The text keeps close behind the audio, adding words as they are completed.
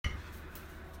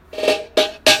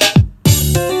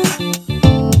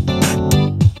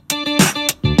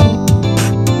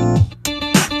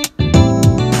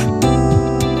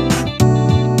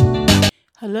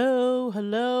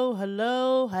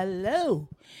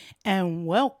and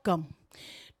welcome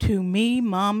to me,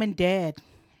 Mom, and Dad.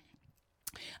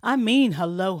 I mean,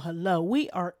 hello, hello. We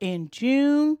are in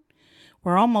June.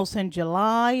 We're almost in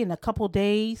July in a couple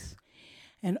days,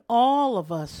 and all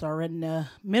of us are in the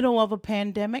middle of a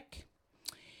pandemic.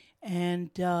 And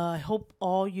I hope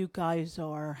all you guys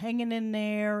are hanging in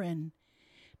there and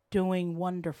doing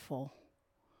wonderful.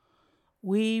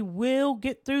 We will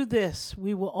get through this.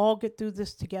 We will all get through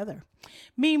this together.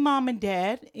 Me, Mom, and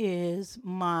Dad is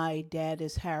my dad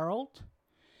is Harold.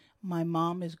 My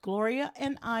mom is Gloria,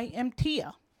 and I am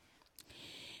Tia.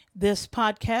 This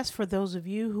podcast, for those of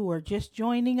you who are just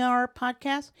joining our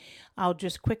podcast, I'll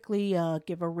just quickly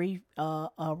give a review.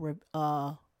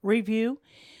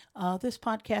 This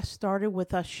podcast started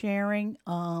with us sharing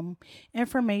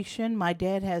information. My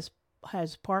dad has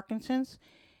Parkinson's,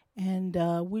 and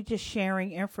we just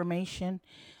sharing information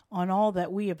on all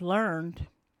that we have learned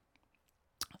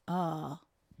uh,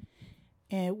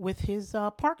 and with his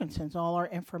Parkinson's, all our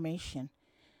information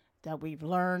that we've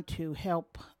learned to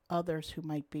help others who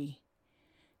might be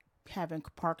having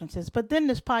Parkinson's. But then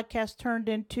this podcast turned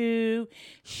into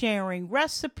sharing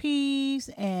recipes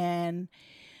and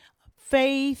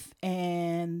faith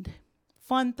and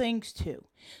fun things too.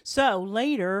 So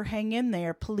later, hang in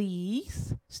there,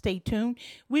 please. Stay tuned.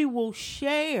 We will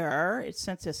share,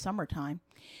 since it's summertime,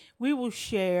 we will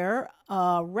share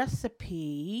a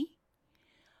recipe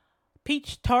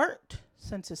peach tart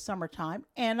since it's summertime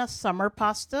and a summer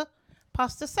pasta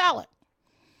salad.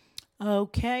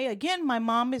 Okay, again, my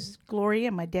mom is Gloria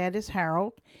and my dad is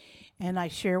Harold, and I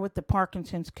share with the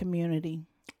Parkinson's community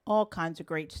all kinds of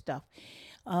great stuff.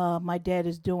 My dad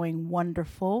is doing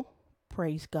wonderful,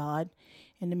 praise God.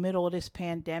 In the middle of this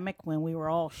pandemic, when we were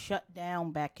all shut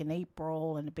down back in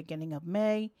April and the beginning of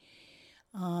May,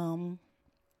 um,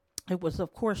 it was,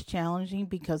 of course, challenging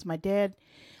because my dad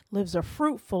lives a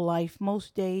fruitful life.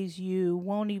 Most days you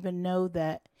won't even know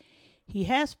that he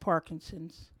has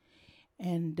Parkinson's.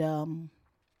 And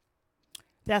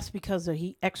that's because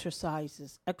he exercise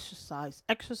is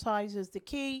the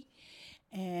key,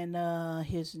 and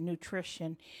his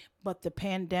nutrition. But the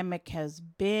pandemic has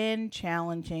been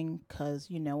challenging because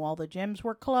all the gyms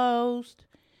were closed.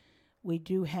 We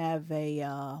do have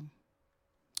a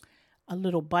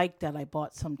little bike that I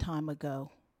bought some time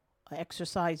ago, an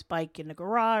exercise bike in the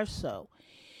garage. So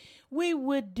we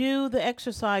would do the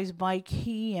exercise bike,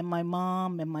 he and my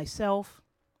mom and myself,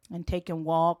 and taking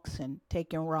walks and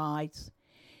taking rides,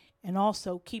 and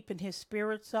also keeping his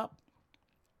spirits up.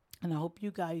 And I hope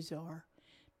you guys are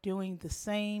doing the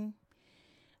same.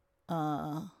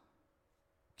 Uh,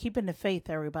 Keeping the faith,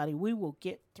 everybody. We will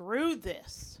get through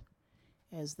this,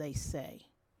 as they say.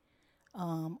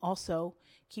 Also,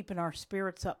 keeping our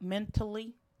spirits up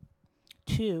mentally,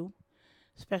 too,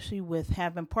 especially with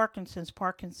having Parkinson's.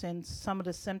 Some of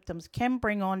the symptoms can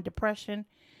bring on depression.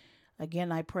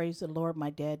 Again, I praise the Lord. My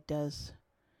dad does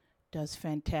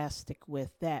fantastic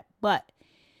with that. But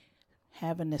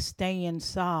having to stay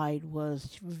inside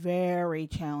was very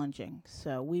challenging.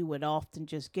 So we would often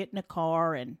just get in a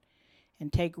car and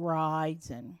take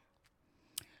rides. And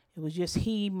it was just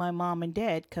he, my mom, and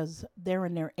dad, because they're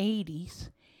in their 80s.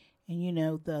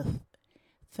 And, the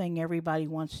thing everybody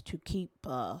wants to keep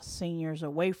seniors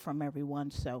away from everyone.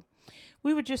 So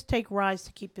we would just take rides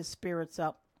to keep his spirits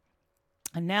up.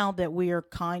 And now that we are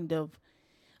kind of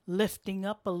lifting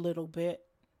up a little bit,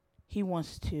 he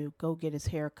wants to go get his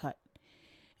hair cut.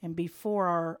 And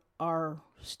before our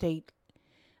state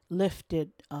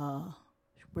lifted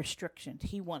restrictions,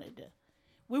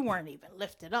 we weren't even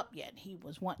lifted up yet. He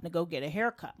was wanting to go get a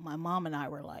haircut. My mom and I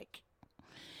were like,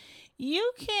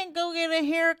 you can't go get a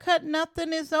haircut.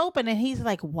 Nothing is open. And he's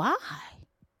like, why?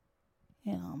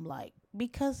 I'm like,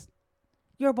 because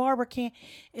your barber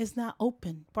is not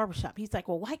open, barbershop. He's like,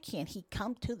 well, why can't he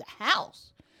come to the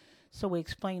house? So we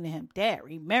explained to him, Dad,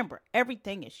 remember,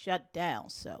 everything is shut down.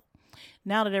 So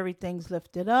now that everything's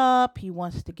lifted up, he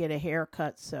wants to get a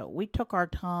haircut. So we took our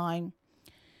time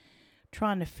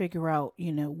trying to figure out,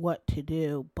 what to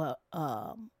do. But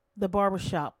the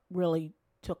barbershop really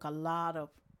took a lot of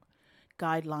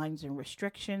guidelines and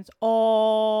restrictions.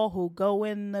 All who go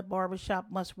in the barbershop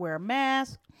must wear a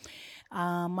mask.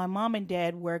 My mom and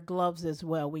dad wear gloves as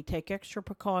well. We take extra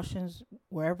precautions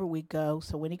wherever we go.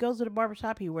 So when he goes to the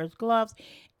barbershop, he wears gloves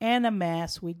and a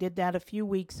mask. We did that a few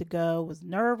weeks ago. It was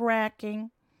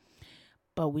nerve-wracking,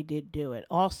 but we did do it.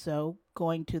 Also,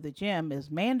 going to the gym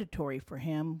is mandatory for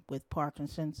him with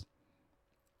Parkinson's.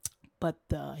 But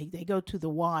they go to the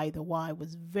Y. The Y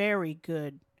was very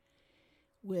good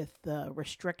with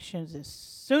restrictions. As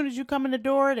soon as you come in the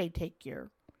door, they take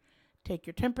your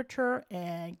temperature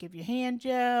and give you hand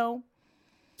gel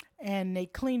And they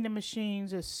clean the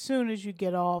machines as soon as you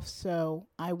get off. So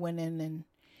I went in and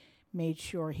made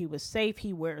sure he was safe.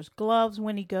 He wears gloves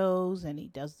when he goes, and he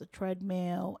does the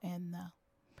treadmill and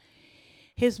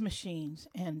his machines.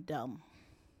 And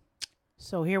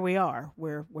so here we are.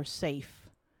 We're safe,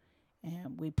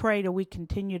 and we pray that we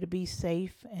continue to be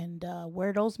safe and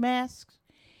wear those masks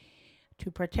to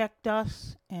protect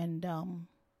us. And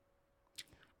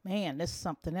man, this is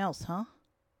something else, huh?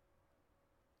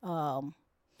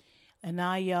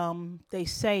 And they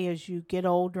say as you get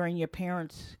older and your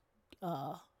parents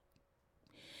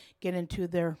get into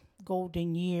their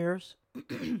golden years,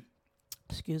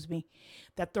 excuse me,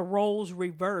 that the roles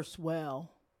reverse. Well,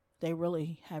 they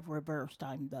really have reversed.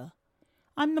 I'm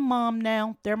the mom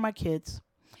now. They're my kids.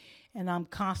 And I'm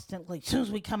constantly, as soon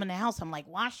as we come in the house, I'm like,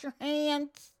 wash your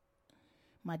hands.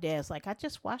 My dad's like, I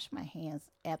just washed my hands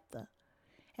at the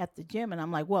gym. And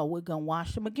I'm like, well, we're going to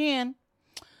wash them again.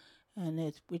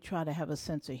 And we try to have a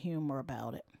sense of humor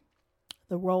about it.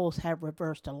 The roles have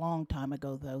reversed a long time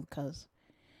ago, though, because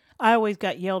I always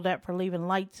got yelled at for leaving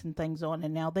lights and things on,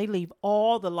 and now they leave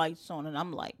all the lights on, and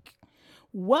I'm like,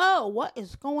 whoa, what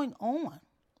is going on?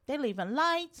 They're leaving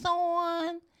lights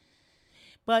on.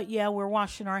 But yeah, we're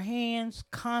washing our hands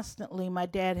constantly. My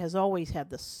dad has always had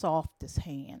the softest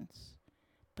hands,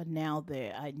 but now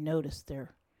I noticed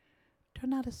they're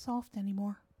not as soft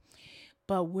anymore.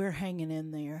 But we're hanging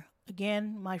in there.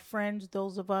 Again, my friends,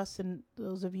 those of us and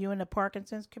those of you in the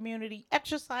Parkinson's community,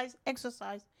 exercise,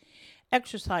 exercise.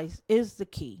 Exercise is the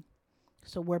key.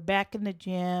 So we're back in the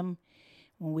gym.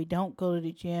 When we don't go to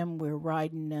the gym, we're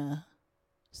riding a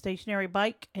stationary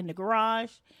bike in the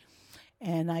garage.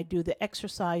 And I do the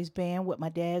exercise band with my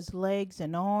dad's legs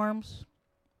and arms.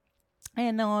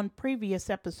 And on previous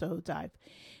episodes, I've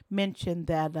mentioned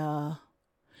that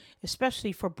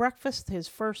especially for breakfast, his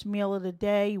first meal of the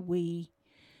day, we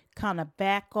kind of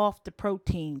back off the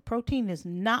protein. Protein is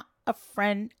not a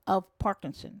friend of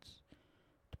Parkinson's.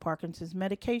 The Parkinson's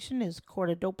medication is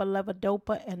cortidopa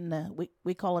levodopa, and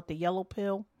we call it the yellow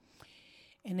pill.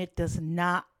 And it does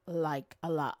not like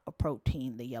a lot of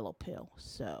protein, the yellow pill.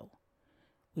 So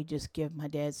we just give my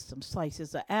dad some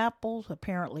slices of apples.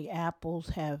 Apparently apples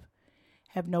have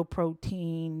no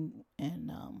protein,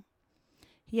 and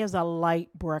he has a light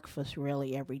breakfast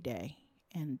really every day.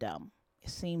 And it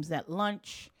seems that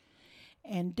lunch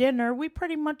and dinner, we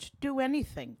pretty much do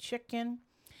anything. Chicken.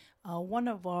 One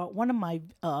of my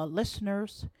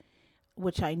listeners,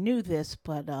 which I knew this,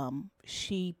 but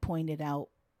she pointed out,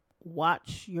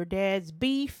 watch your dad's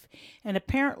beef, and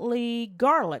apparently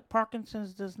garlic.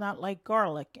 Parkinson's does not like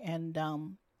garlic, and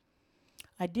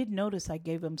I did notice I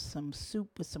gave him some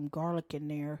soup with some garlic in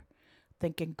there,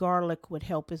 thinking garlic would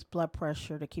help his blood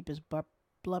pressure, to keep his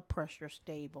blood pressure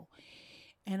stable.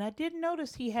 And I did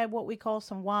notice he had what we call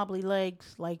some wobbly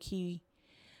legs, like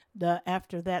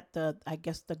after that, I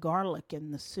guess the garlic in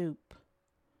the soup.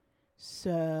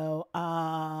 So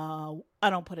I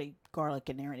don't put a garlic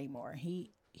in there anymore.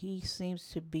 He seems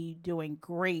to be doing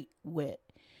great with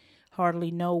hardly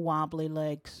no wobbly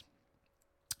legs.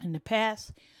 In the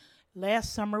past,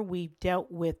 last summer, we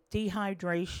dealt with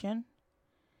dehydration.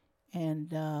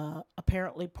 And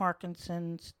apparently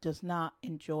Parkinson's does not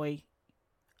enjoy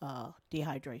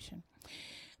dehydration.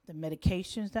 The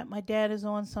medications that my dad is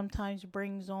on sometimes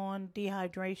brings on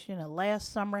dehydration. And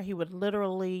last summer, he would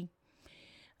literally,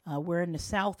 we're in the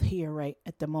South here right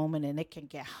at the moment, and it can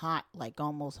get hot, like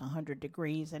almost 100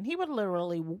 degrees. And he would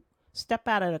literally step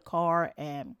out of the car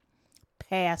and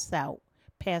pass out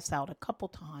a couple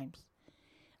times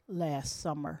last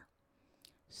summer.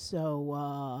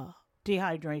 So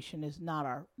dehydration is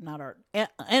not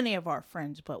any of our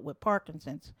friends, but with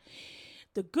Parkinson's.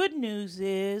 The good news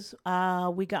is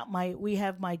we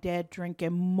have my dad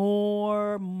drinking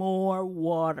more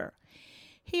water.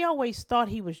 He always thought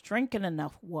he was drinking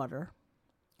enough water,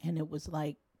 and it was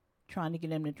like trying to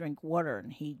get him to drink water,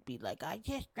 and he'd be like, I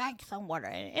just drank some water,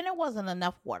 and it wasn't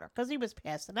enough water because he was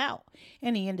passing out,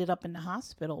 and he ended up in the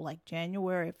hospital like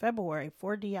January, February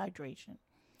for dehydration.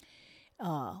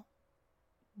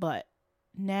 But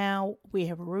now we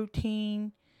have a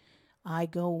routine. I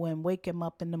go and wake him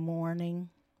up in the morning,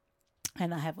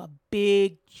 and I have a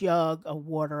big jug of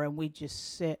water, and we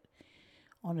just sit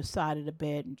on the side of the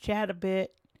bed and chat a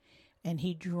bit, and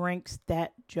he drinks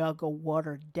that jug of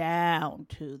water down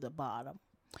to the bottom.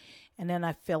 And then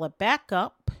I fill it back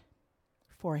up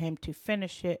for him to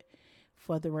finish it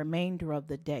for the remainder of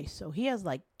the day. So he has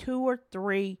like 2 or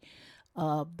 3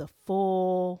 of the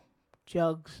full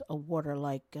jugs of water,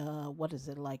 like what is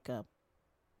it,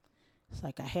 it's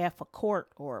like a half a quart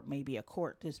or maybe a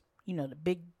quart, this, the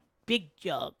big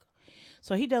jug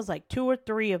So he does like 2 or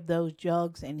 3 of those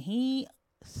jugs, and he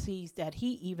sees that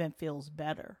he even feels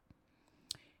better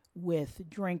with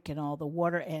drinking all the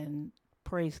water. And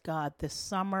praise God, this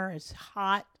summer is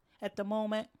hot at the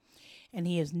moment, and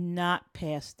he is not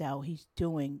passed out. He's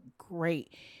doing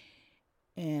great.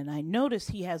 And I notice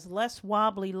he has less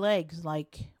wobbly legs,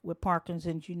 like with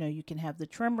Parkinson's. You can have the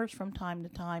tremors from time to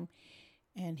time,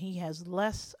 and he has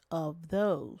less of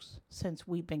those since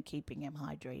we've been keeping him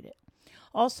hydrated.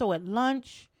 Also at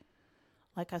lunch,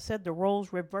 like I said, the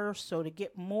roles reversed, so to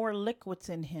get more liquids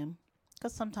in him,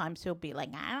 because sometimes he'll be like,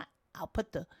 I'll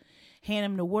hand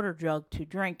him the water jug to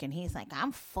drink, and he's like,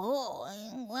 I'm full, I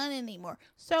don't want anymore.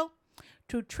 So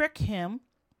to trick him,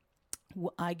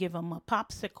 I give him a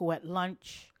popsicle at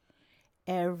lunch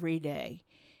every day.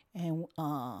 And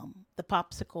the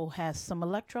popsicle has some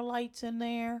electrolytes in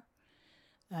there.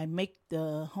 I make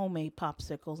the homemade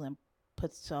popsicles and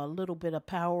puts a little bit of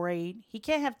Powerade. He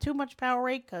can't have too much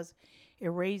Powerade because it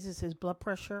raises his blood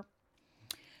pressure.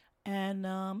 And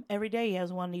every day he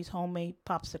has one of these homemade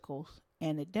popsicles.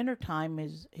 And at dinner time,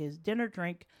 his dinner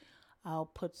drink, I'll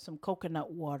put some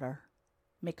coconut water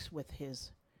mixed with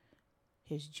his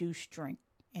juice drink.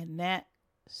 And that,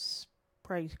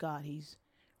 praise God, he's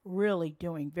really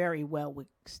doing very well with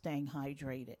staying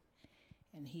hydrated.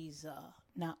 And he's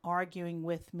not arguing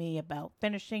with me about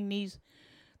finishing these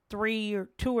 2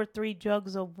 or 3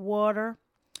 jugs of water.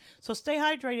 So stay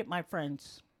hydrated, my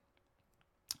friends.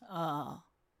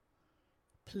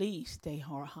 Please stay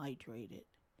hydrated.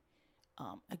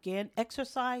 Again,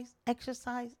 exercise.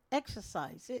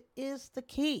 It is the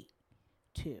key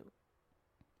to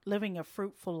living a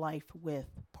fruitful life with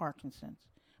Parkinson's.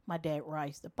 My dad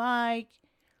rides the bike.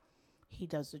 He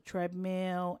does the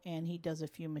treadmill, and he does a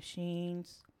few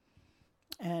machines.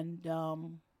 And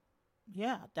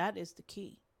that is the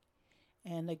key.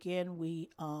 And again,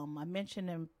 I mentioned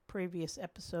in previous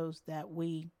episodes that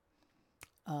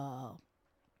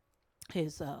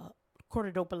his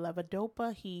cortidopa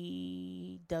levodopa,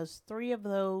 he does 3 of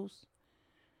those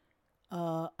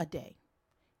a day.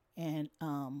 And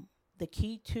the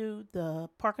key to the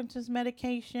Parkinson's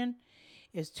medication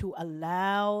is to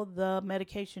allow the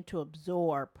medication to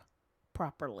absorb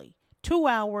properly 2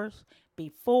 hours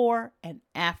before and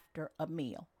after a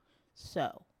meal.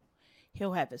 So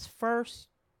he'll have his first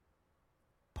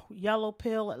yellow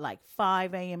pill at like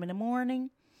 5 a.m. in the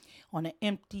morning on an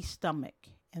empty stomach.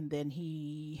 And then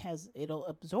it'll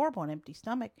absorb on empty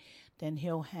stomach. Then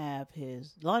he'll have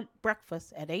his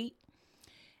breakfast at 8.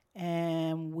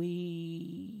 And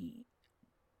we'll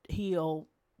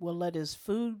let his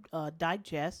food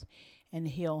digest, and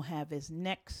he'll have his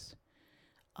next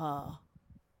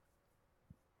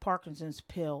Parkinson's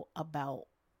pill about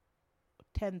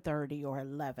 10:30 or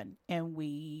 11, and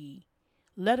we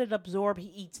let it absorb. He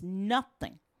eats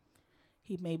nothing.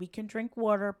 He maybe can drink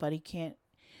water, but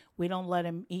we don't let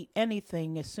him eat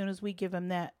anything. As soon as we give him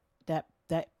that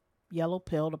yellow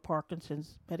pill, the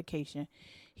Parkinson's medication,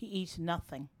 he eats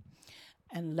nothing.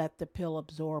 And let the pill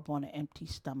absorb on an empty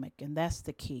stomach. And that's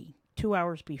the key. 2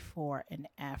 hours before and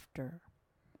after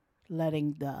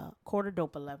letting the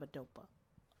cortidopa levodopa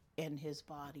in his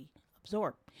body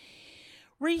absorb.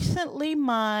 Recently,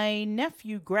 my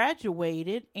nephew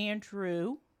graduated,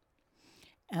 Andrew,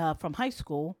 from high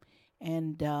school.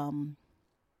 And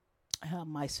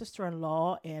my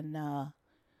sister-in-law and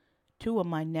 2 of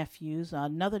my nephews,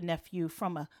 another nephew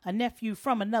from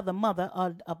another mother,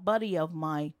 a buddy of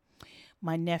my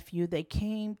nephew, they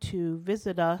came to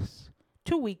visit us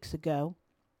 2 weeks ago.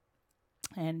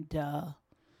 And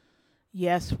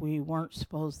yes, we weren't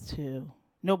supposed to.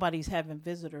 Nobody's having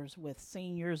visitors with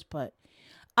seniors, but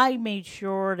I made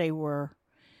sure they were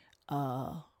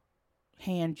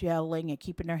hand gelling and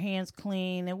keeping their hands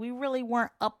clean. And we really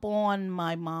weren't up on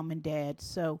my mom and dad.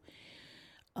 So,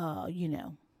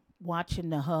 watching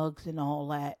the hugs and all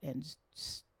that, and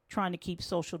trying to keep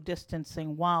social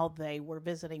distancing while they were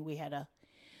visiting. We had a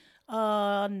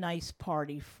nice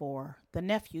party for the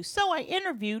nephew. So I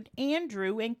interviewed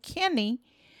Andrew and Kenny,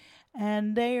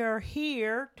 and they are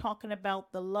here talking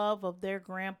about the love of their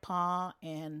grandpa.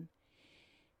 And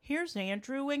here's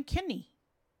Andrew and Kenny.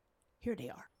 Here they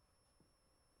are.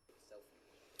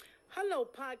 Hello,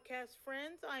 podcast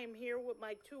friends. I am here with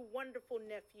my 2 wonderful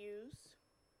nephews,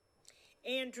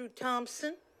 Andrew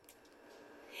Thompson,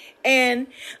 and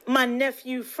my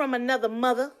nephew from another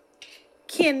mother,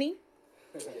 Kenny.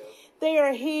 They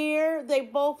are here. They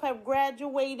both have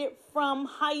graduated from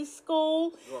high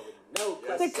school.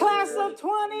 The class of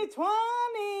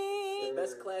 2020. The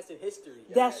best class in history.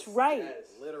 That's right. Yes,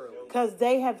 literally. Because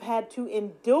they have had to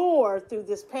endure through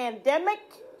this pandemic.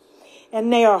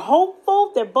 And they are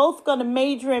hopeful. They're both going to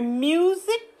major in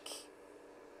music.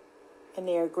 And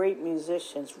they are great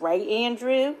musicians. Right,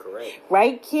 Andrew? Correct.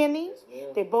 Right, Kenny?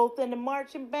 Yes, They're both in the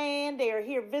marching band. They are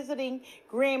here visiting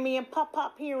Grammy and Pop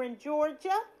Pop here in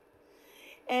Georgia.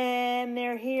 And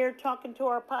they're here talking to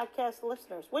our podcast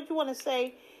listeners. What do you want to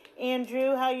say,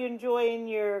 Andrew? How you enjoying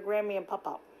your Grammy and Pop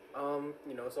Pop?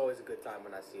 It's always a good time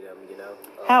when I see them,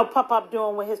 How Pop Pop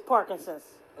doing with his Parkinson's?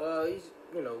 He's,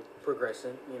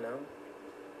 progressing,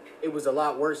 It was a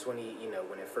lot worse when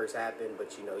when it first happened,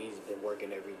 but, he's been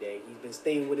working every day. He's been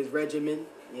staying with his regimen,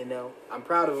 I'm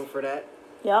proud of him for that.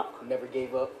 Yeah. He never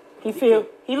gave up. He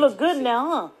look good now,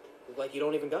 huh? It's like you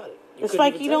don't even got it. It's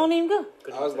like you don't even go.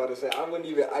 I was about to say, I wouldn't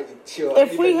even, chill.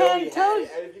 If we hadn't told you.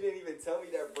 And if you didn't even tell me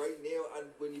that right now, I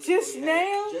wouldn't even Just now?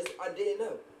 I didn't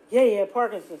know. Yeah,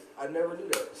 Parkinson's. I never knew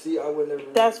that. See, I would never.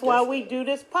 That's why we do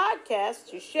this podcast,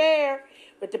 to share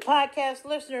with the podcast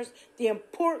listeners the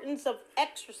importance of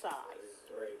exercise.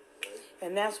 Right.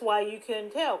 And that's why you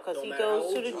couldn't tell, because he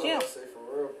goes to the gym.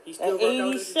 He's still At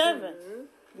 87.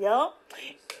 Mm-hmm. Yup.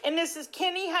 And this is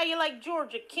Kenny. How you like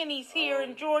Georgia? Kenny's here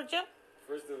in Georgia.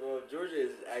 First of all, Georgia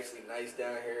is actually nice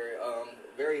down here.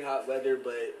 Very hot weather,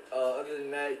 but other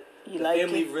than that,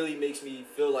 family really makes me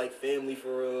feel like family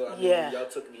for real. I mean, y'all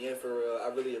took me in for real. I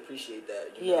really appreciate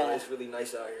that. It's really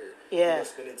nice out here. Yeah.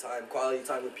 Spending quality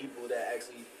time with people that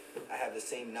actually I have the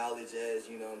same knowledge as,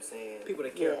 you know what I'm saying? People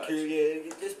that care about you.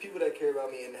 Yeah, just people that care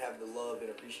about me and have the love and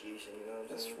appreciation, you know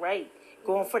what I'm saying? That's right.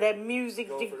 Going for that music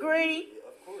degree.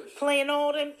 Of course. Playing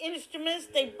all them instruments.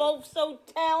 They both so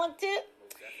talented.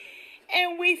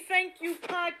 And we thank you,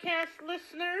 podcast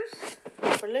listeners,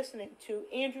 for listening to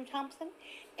Andrew Thompson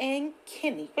and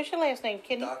Kenny. What's your last name,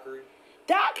 Kenny?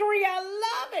 Dockery, I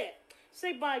love it.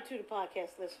 Say bye to the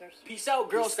podcast listeners. Peace out,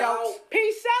 Girl Scouts.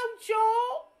 Peace out,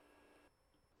 y'all.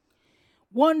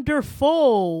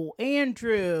 Wonderful,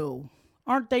 Andrew.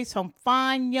 Aren't they some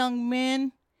fine young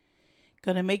men?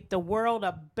 Gonna make the world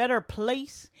a better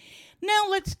place. Now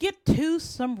let's get to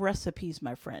some recipes,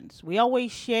 my friends. We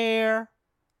always share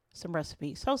some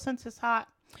recipes. So since it's hot,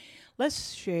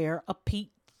 let's share a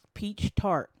peach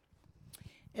tart.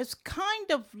 It's kind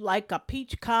of like a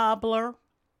peach cobbler,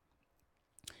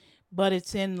 but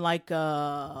it's in like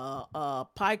a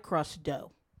pie crust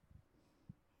dough.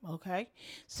 Okay,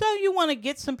 so you want to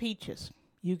get some peaches.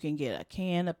 You can get a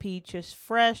can of peaches,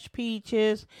 fresh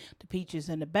peaches, the peaches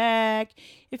in the bag.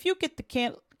 If you get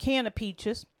the can of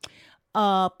peaches,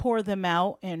 pour them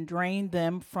out and drain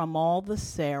them from all the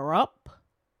syrup.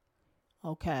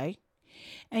 Okay,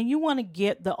 and you want to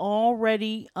get the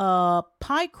already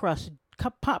pie crust,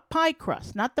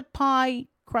 not the pie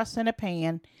crust in a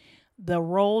pan, the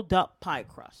rolled up pie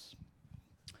crust.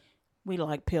 We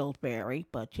like Pillsbury,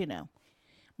 but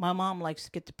my mom likes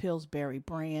to get the Pillsbury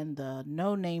brand, the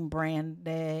no-name brand.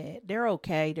 They're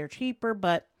okay. They're cheaper,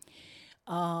 but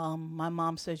my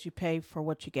mom says you pay for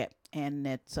what you get. And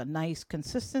it's a nice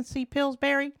consistency,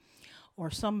 Pillsbury,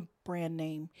 or some brand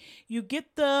name. You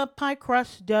get the pie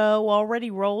crust dough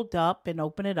already rolled up and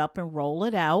open it up and roll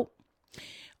it out.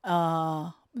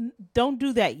 Don't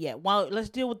do that yet. Well, let's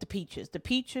deal with the peaches. The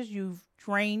peaches, you've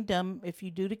drained them if you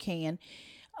do the can.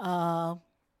 And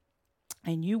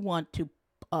you want to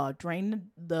drain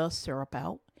the syrup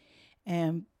out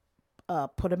and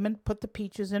put the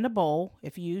peaches in a bowl.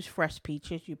 If you use fresh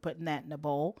peaches, you're putting that in a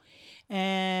bowl,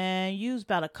 and use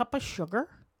about a cup of sugar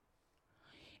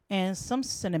and some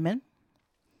cinnamon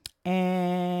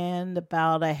and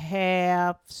about a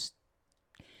half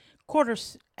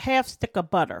stick of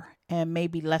butter, and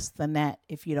maybe less than that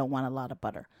if you don't want a lot of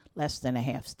butter, less than a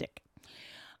half stick.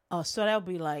 So that would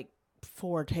be like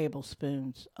 4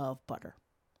 tablespoons of butter.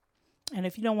 And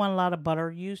if you don't want a lot of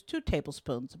butter, use 2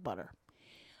 tablespoons of butter.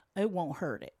 It won't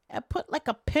hurt it. I put like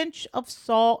a pinch of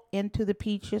salt into the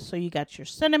peaches. So you got your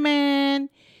cinnamon,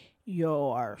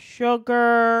 your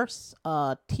sugar,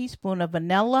 a teaspoon of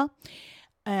vanilla.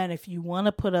 And if you want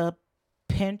to put a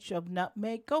pinch of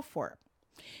nutmeg, go for it.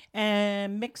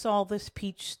 And mix all this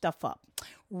peach stuff up.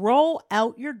 Roll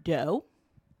out your dough.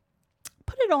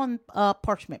 Put it on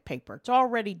parchment paper. It's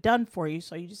already done for you,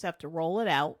 so you just have to roll it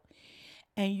out.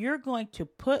 And you're going to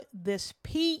put this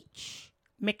peach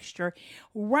mixture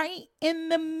right in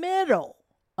the middle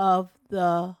of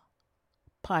the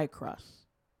pie crust.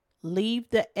 Leave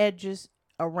the edges,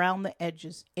 around the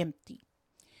edges, empty.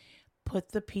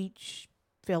 Put the peach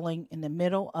filling in the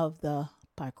middle of the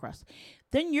pie crust.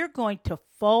 Then you're going to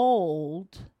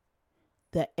fold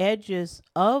the edges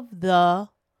of the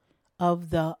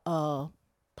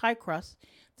pie crust.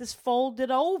 Just fold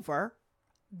it over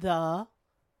the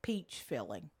peach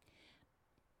filling.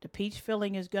 The peach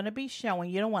filling is going to be showing.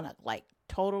 You don't want to like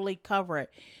totally cover it,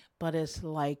 but it's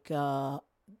like the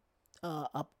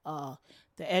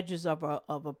edges of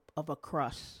a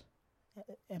crust.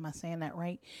 Am I saying that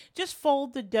right? Just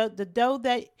fold the dough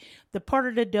the part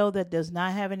of the dough that does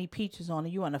not have any peaches on it.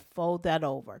 You want to fold that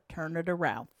over, turn it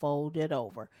around, fold it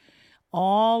over,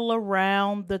 all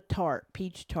around the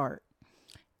peach tart,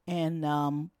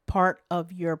 and part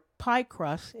of your pie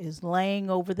crust is laying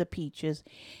over the peaches,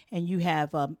 and you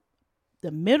have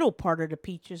the middle part of the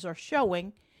peaches are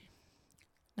showing,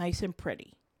 nice and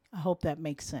pretty. I hope that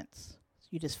makes sense.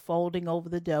 You're just folding over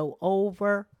the dough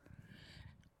over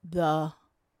the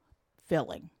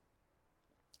filling,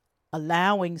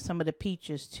 allowing some of the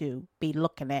peaches to be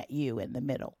looking at you in the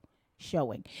middle,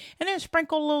 showing. And then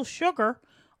sprinkle a little sugar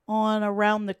on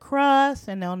around the crust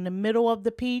and on the middle of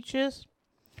the peaches.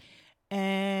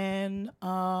 And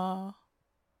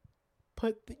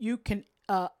you can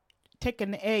take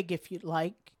an egg if you'd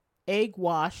like. Egg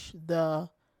wash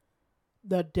the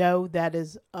dough that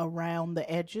is around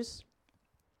the edges.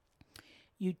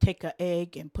 You take an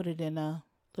egg and put it in a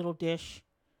little dish.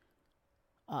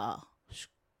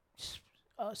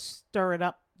 Stir it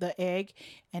up, the egg,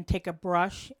 and take a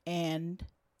brush and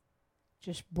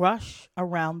just brush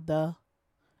around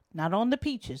not on the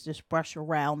peaches, just brush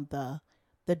around the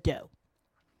dough.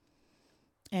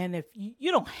 And if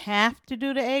you don't have to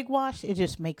do the egg wash, it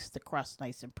just makes the crust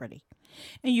nice and pretty.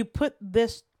 And you put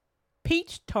this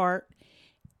peach tart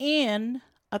in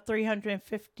a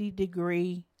 350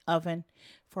 degree oven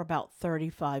for about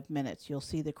 35 minutes. You'll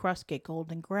see the crust get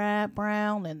golden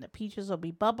brown and the peaches will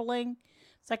be bubbling.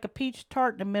 It's like a peach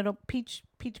tart in the middle, peach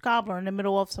cobbler in the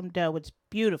middle of some dough. It's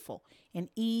beautiful and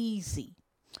easy.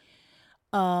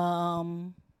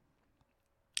 You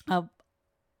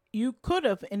could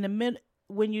have in the mid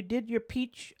when you did your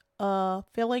peach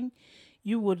filling,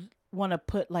 you would want to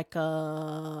put like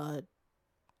a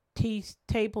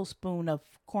tablespoon of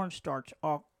cornstarch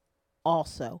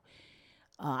also.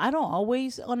 I don't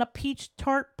always on a peach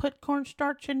tart put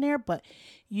cornstarch in there, but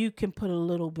you can put a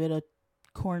little bit of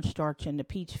cornstarch in the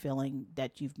peach filling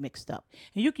that you've mixed up.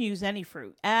 And you can use any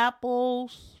fruit,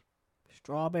 apples,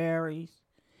 strawberries.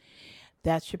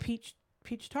 That's your peach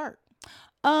tart.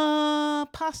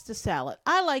 Pasta salad.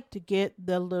 I like to get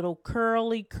the little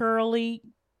curly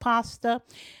pasta.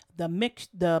 The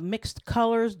mixed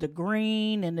colors, the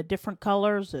green and the different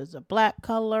colors. There's a black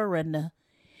color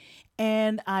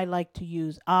and I like to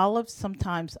use olives.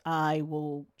 Sometimes I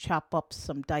will chop up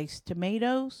some diced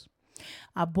tomatoes.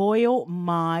 I boil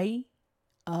my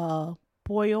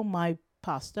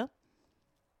pasta.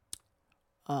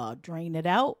 Drain it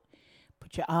out.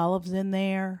 Put your olives in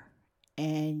there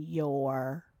and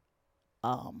your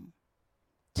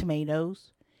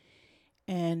tomatoes.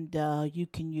 And you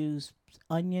can use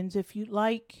onions if you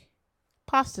like.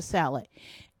 Pasta salad.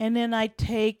 And then I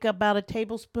take about a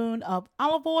tablespoon of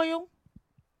olive oil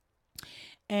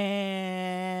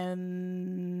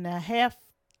and a half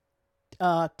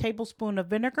tablespoon of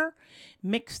vinegar.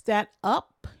 Mix that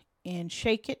up and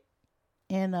shake it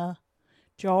in a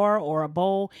jar or a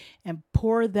bowl and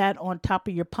pour that on top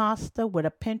of your pasta with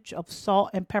a pinch of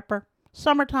salt and pepper.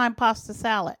 Summertime pasta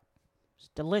salad. It's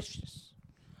delicious.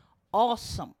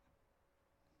 Awesome.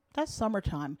 That's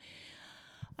summertime.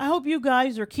 I hope you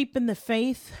guys are keeping the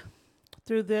faith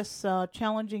through this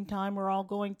challenging time we're all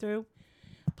going through.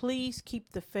 Please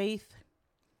keep the faith.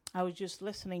 I was just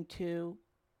listening to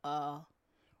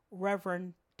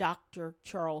Reverend Dr.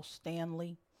 Charles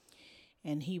Stanley,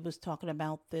 and he was talking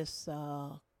about this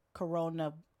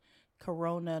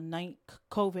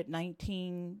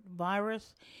COVID-19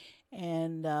 virus.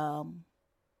 And I'll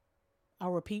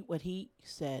repeat what he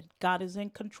said. God is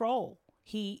in control.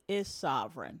 He is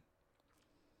sovereign.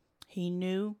 He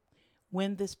knew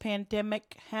when this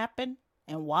pandemic happened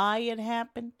and why it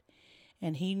happened,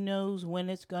 and he knows when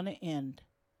it's going to end.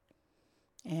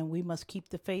 And we must keep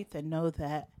the faith and know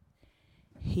that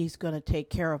he's going to take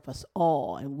care of us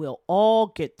all, and we'll all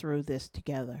get through this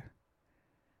together.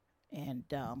 And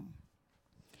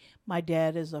my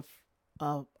dad is a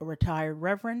retired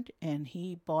reverend, and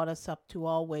he brought us up to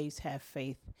always have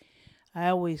faith. I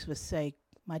always would say,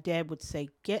 my dad would say,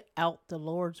 get out the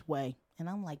Lord's way. And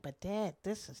I'm like, but Dad,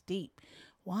 this is deep.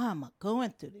 Why am I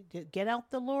going through this? Get out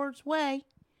the Lord's way.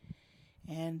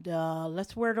 And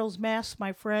let's wear those masks,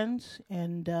 my friends.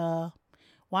 And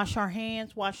wash our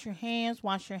hands, wash your hands,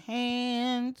 wash your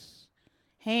hands.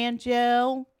 Hand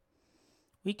gel.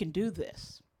 We can do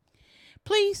this.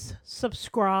 Please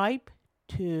subscribe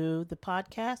to the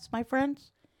podcast, my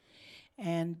friends.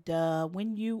 And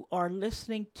when you are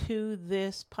listening to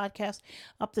this podcast,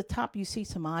 up the top you see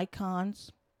some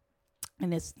icons.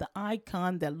 and it's the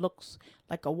icon that looks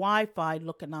like a Wi-Fi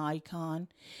looking icon.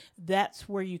 That's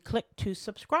where you click to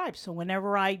subscribe. So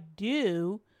whenever I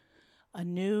do a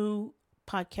new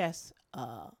podcast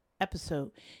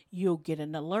episode, you'll get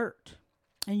an alert.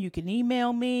 And you can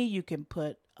email me. You can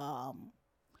put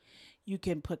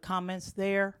comments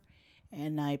there,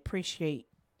 and I appreciate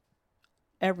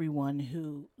everyone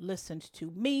who listens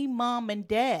to me, Mom, and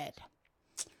Dad.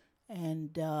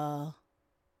 And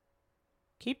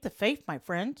keep the faith, my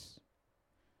friends.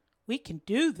 We can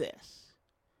do this.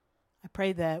 I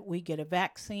pray that we get a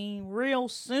vaccine real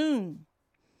soon.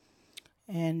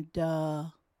 And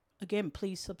again,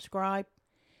 please subscribe.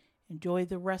 Enjoy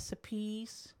the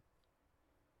recipes.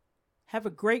 Have a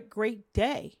great, great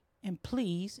day. And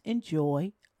please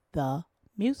enjoy the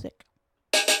music.